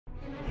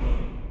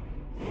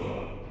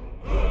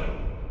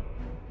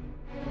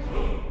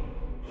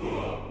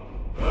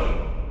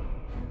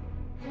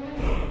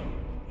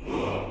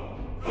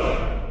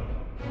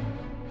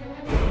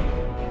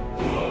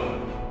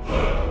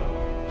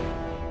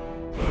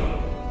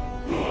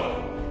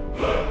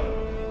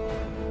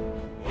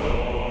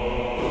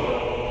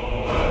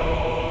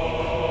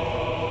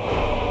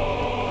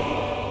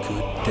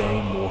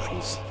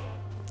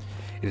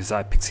this is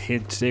iPix here.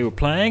 Today we're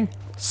playing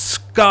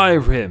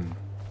Skyrim.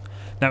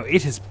 Now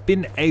it has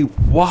been a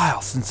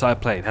while since I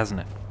played,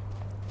 hasn't it?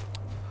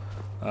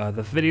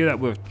 The video that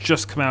would have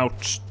just come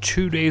out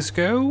 2 days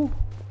ago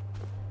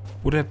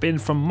would have been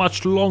from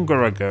much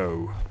longer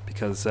ago,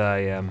 because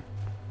I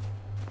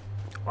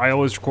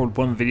always record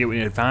one video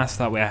in advance,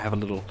 that way I have a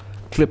little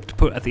clip to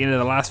put at the end of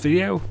the last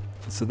video.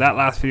 So that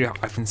last video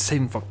I've been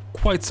saving for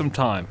quite some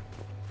time.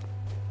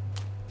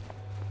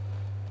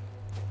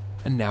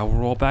 And now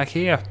we're all back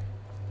here.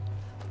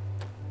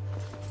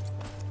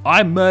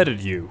 I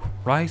murdered you,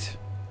 right?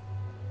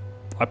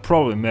 I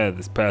probably murdered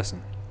this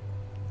person.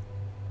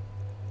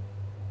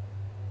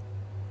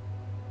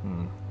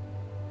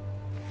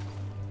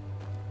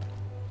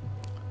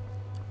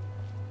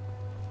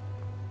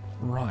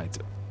 Right.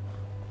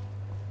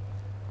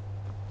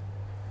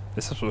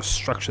 There's some sort of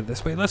structure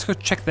this way. Let's go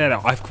check that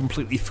out. I've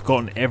completely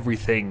forgotten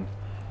everything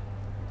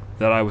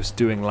that I was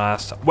doing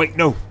last time. Wait,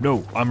 no,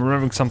 I'm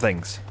remembering some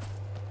things.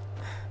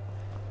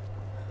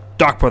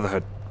 Dark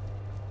Brotherhood.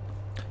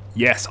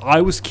 Yes,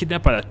 I was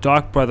kidnapped by the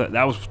Dark Brother.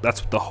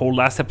 That's what the whole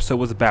last episode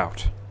was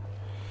about.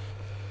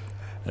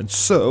 And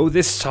so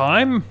this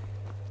time,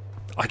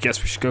 I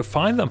guess we should go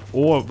find them,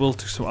 or we'll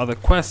do some other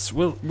quests.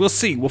 We'll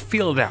see. We'll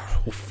feel it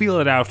out. We'll feel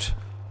it out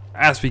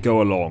as we go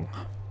along.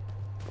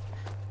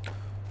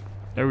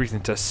 No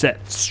reason to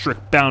set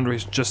strict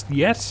boundaries just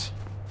yet.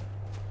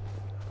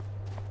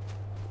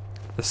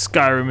 The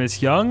Skyrim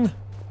is young.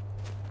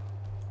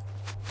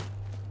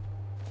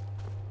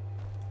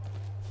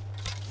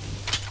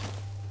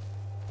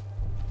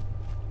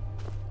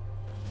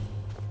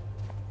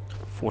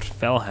 Fort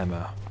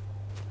Fellhammer.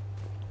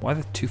 Why are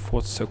the two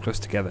forts so close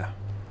together?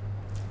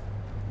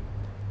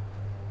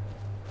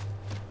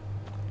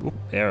 Oop,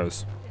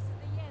 arrows.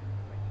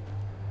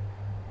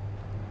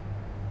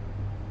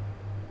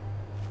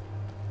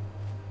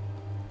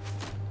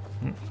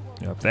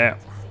 You're up there.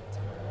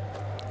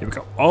 Here we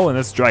go. Oh, and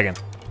there's a dragon.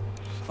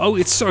 Oh,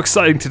 it's so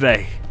exciting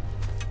today.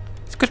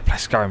 It's good to play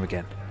Skyrim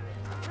again.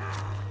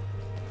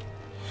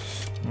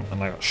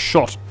 And I got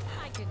shot.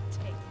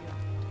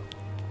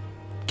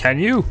 Can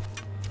you?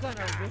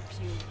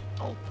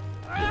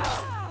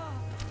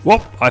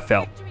 Whoop! I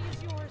fell.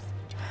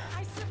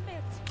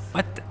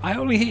 I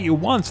only hit you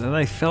once and then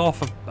I fell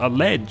off a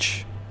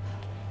ledge.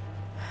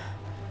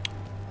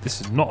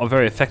 This is not a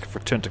very effective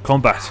return to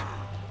combat.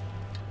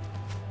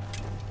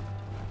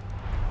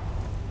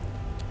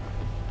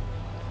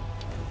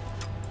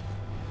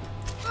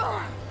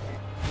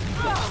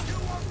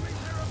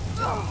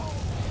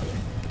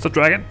 What's up,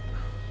 dragon?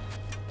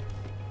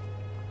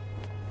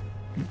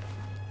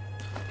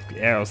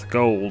 The arrows, the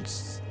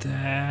golds.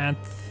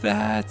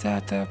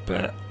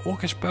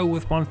 Orcish bow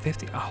with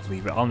 150. I'll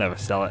leave it. I'll never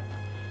sell it.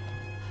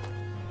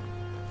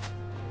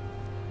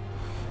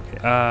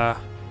 Okay,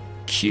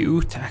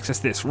 Q to access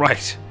this.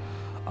 Right.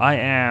 I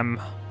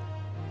am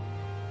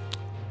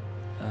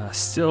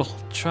still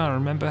trying to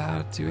remember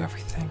how to do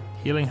everything.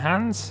 Healing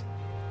hands?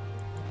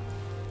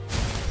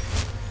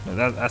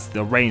 No, that's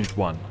the ranged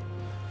one.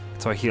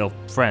 So I heal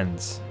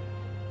friends.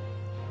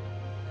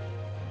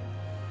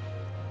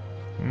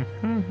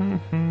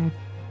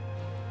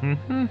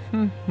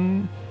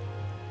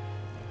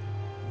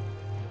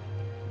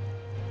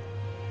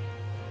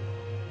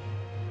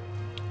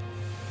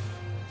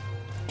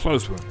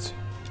 Close wounds.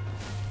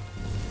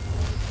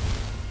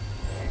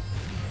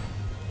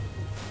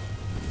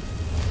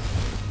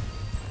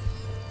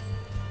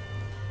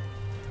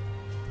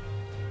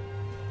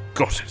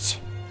 Got it.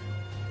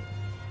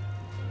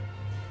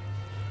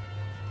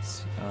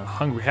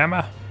 Hungry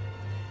hammer.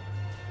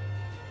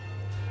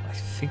 I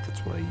think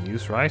that's what I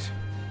use, right?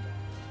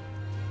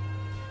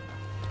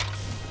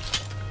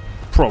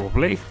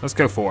 Probably. Let's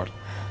go for it.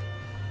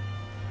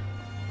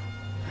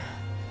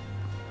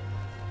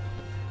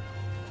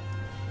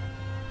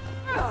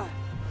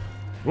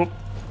 Whoop.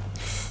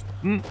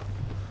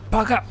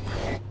 Bug up.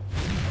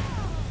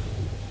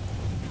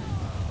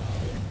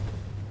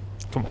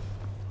 Come on.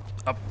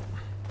 Up.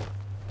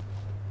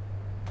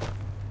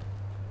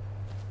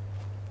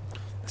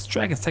 This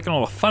dragon's taking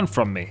all the fun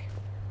from me.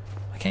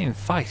 I can't even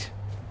fight.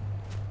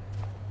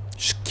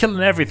 Just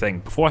killing everything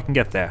before I can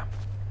get there.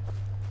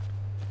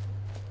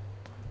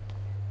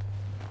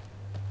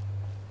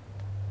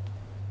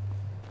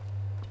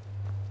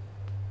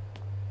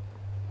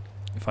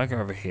 If I go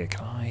over here,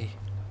 can I?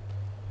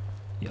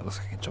 Yeah, looks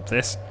like I can jump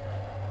this.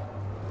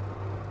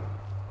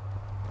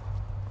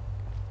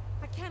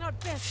 I cannot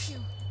best you.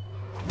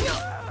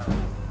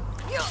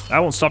 That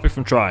won't stop you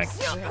from trying.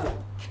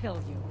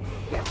 Kill you.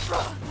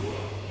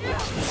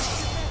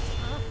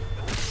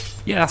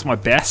 Yeah, that's my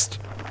best.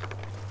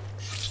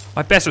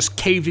 My best just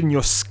caved in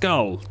your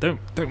skull. Don't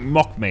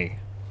mock me.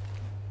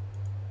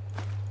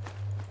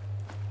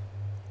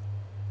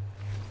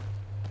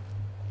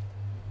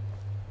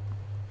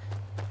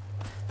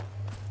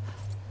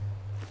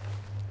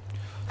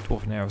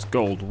 Dwarven arrows,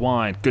 gold,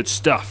 wine, good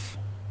stuff.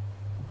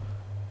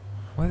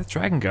 Where'd the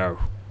dragon go?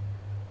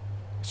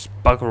 Just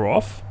bugger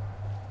off?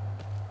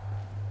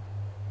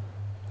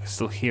 I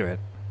still hear it.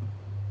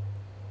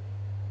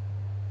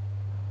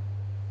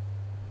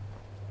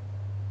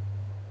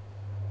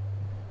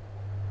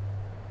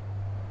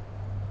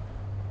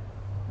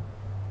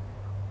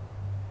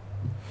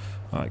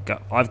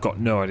 I've got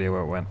no idea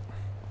where it went.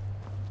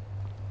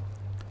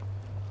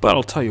 But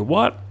I'll tell you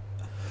what.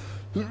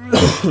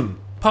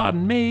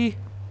 Pardon me.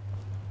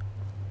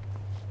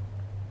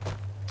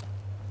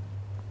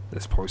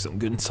 There's probably something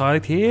good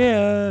inside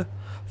here.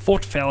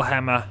 Fort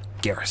Fellhammer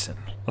Garrison.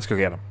 Let's go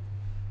get him.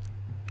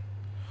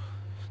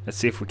 Let's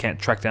see if we can't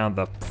track down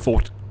the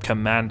fort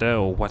commander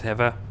or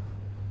whatever.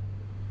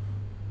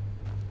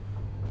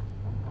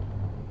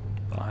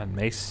 Iron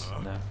mace?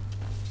 No.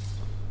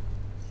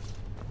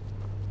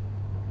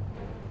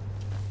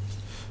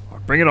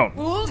 Alright, bring it on.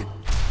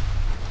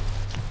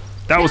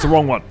 That was the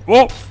wrong one.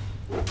 Whoa!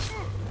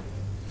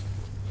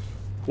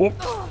 Whoa!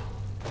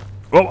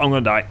 Whoa, I'm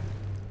gonna die.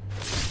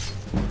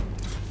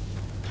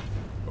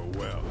 Oh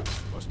well,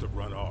 must have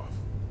run off.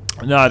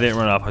 No, I didn't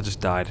run off, I just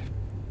died.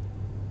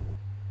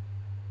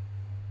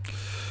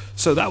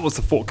 So that was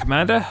the fort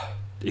commander.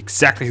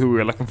 Exactly who we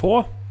were looking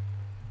for.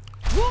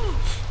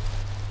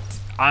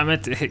 I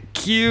meant to hit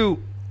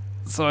Q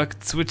so I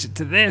could switch it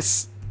to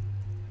this.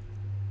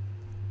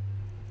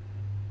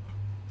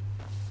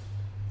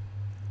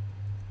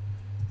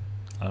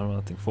 I don't know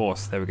nothing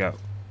force. There we go.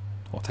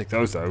 I'll take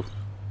those though.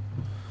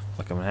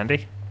 Like I'm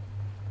handy.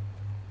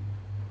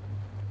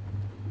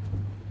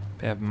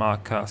 We have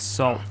marker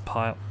salt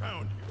pile.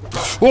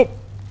 Whoop!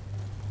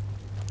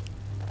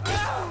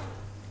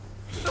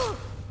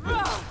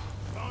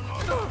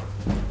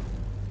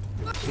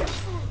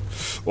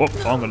 Oh,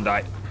 I'm gonna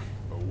die.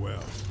 Oh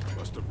well,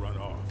 must have run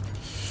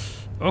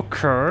off.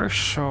 Okay,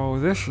 so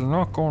this is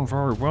not going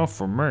very well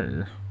for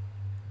me.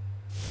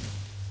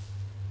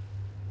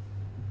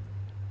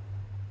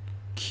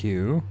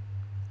 Q.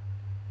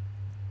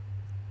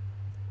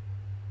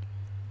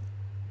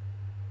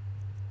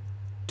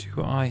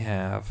 Do I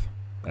have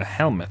a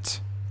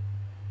helmet?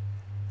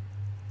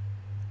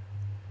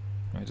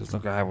 It doesn't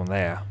look like I have one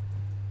there.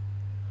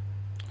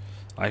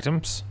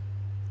 Items.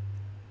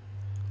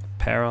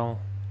 Apparel.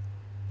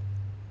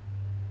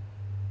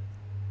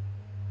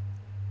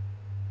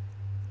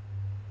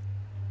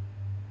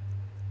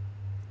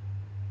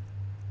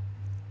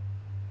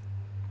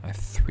 I have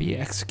 3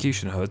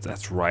 execution hoods,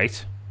 that's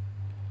right.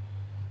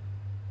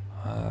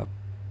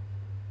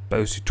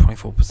 Bows do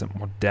 24%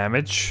 more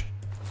damage.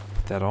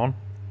 Put that on.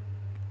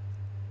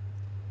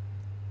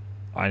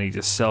 I need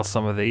to sell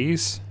some of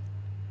these.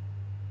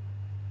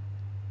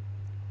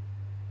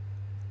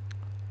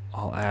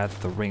 I'll add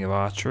the ring of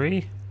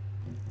archery.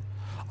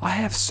 I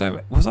have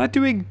so. Was I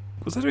doing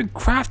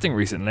crafting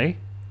recently?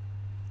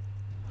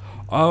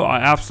 Oh, I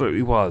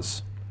absolutely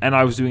was, and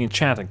I was doing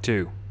enchanting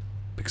too,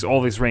 because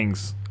all these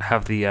rings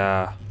have the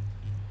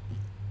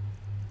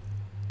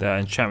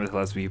enchantment that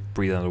lets me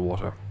breathe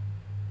underwater,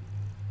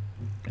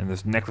 and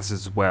there's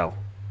necklaces as well.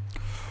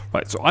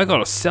 Right, so I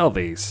gotta sell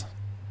these.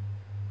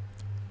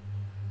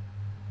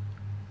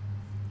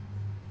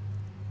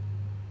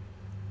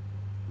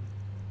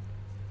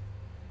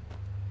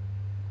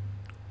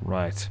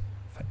 Right.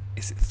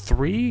 Is it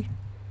 3?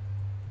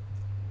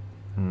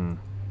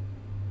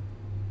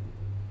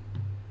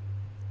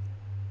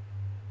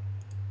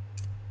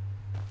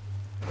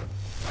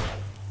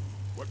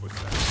 What was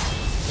that?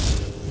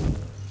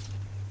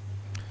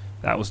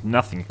 That was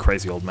nothing,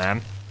 crazy old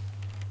man.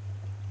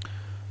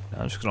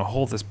 Now I'm just gonna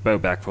hold this bow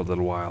back for a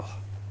little while.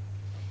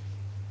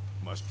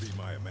 Must be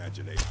my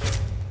imagination.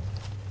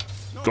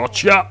 No,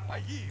 Gotcha!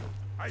 I yield.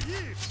 I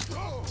yield.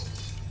 No.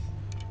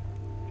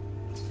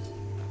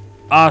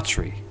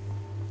 Archery.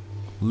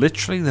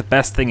 Literally the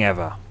best thing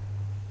ever.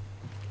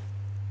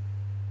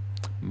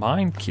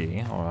 Mind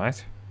key,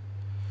 alright.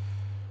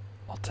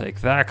 I'll take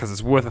that because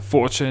it's worth a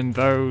fortune.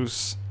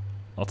 Those.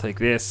 I'll take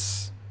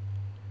this.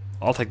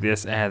 I'll take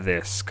this and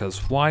this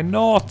because why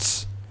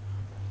not?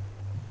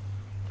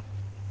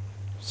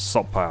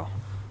 Salt pile.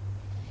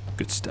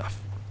 Good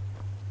stuff.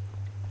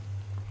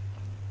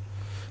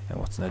 And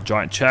what's in a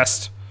giant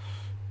chest?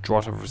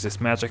 Draw to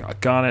resist magic. A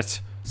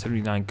garnet.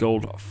 79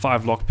 gold,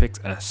 5 lockpicks,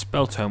 and a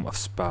spell tome of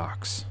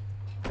sparks.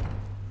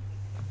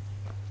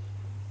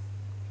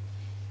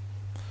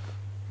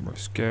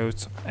 Roast goat,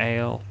 some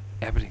ale,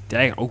 ebony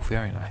dagger. Oh,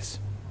 very nice.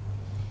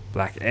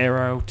 Black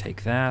arrow,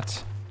 take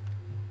that.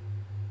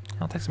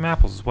 I'll take some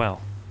apples as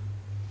well.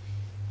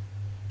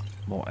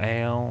 More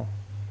ale.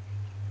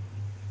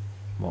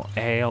 More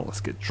ale. Let's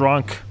get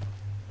drunk.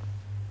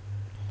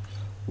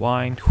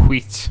 Wine,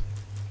 wheat.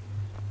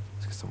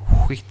 Let's get some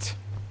wheat.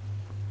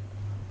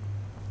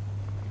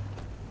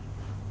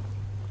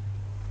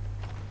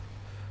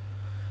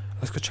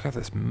 Let's go check out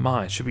this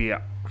mine. Should be,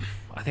 I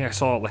think I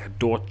saw like a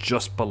door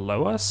just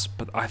below us,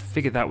 but I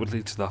figured that would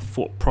lead to the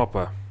fort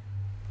proper.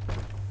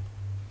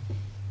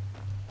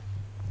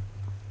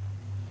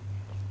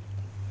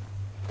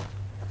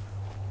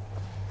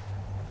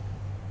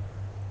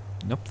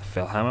 Nope, the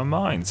Fellhammer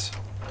mines.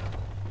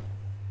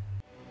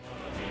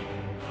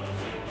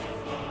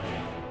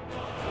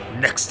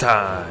 Next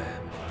time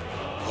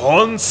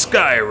on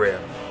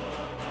Skyrim.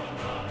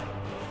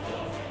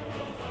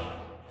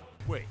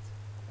 Wait,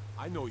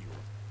 I know you.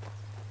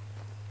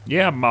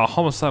 Yeah, I'm a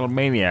homicidal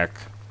maniac.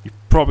 You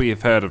probably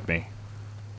have heard of me.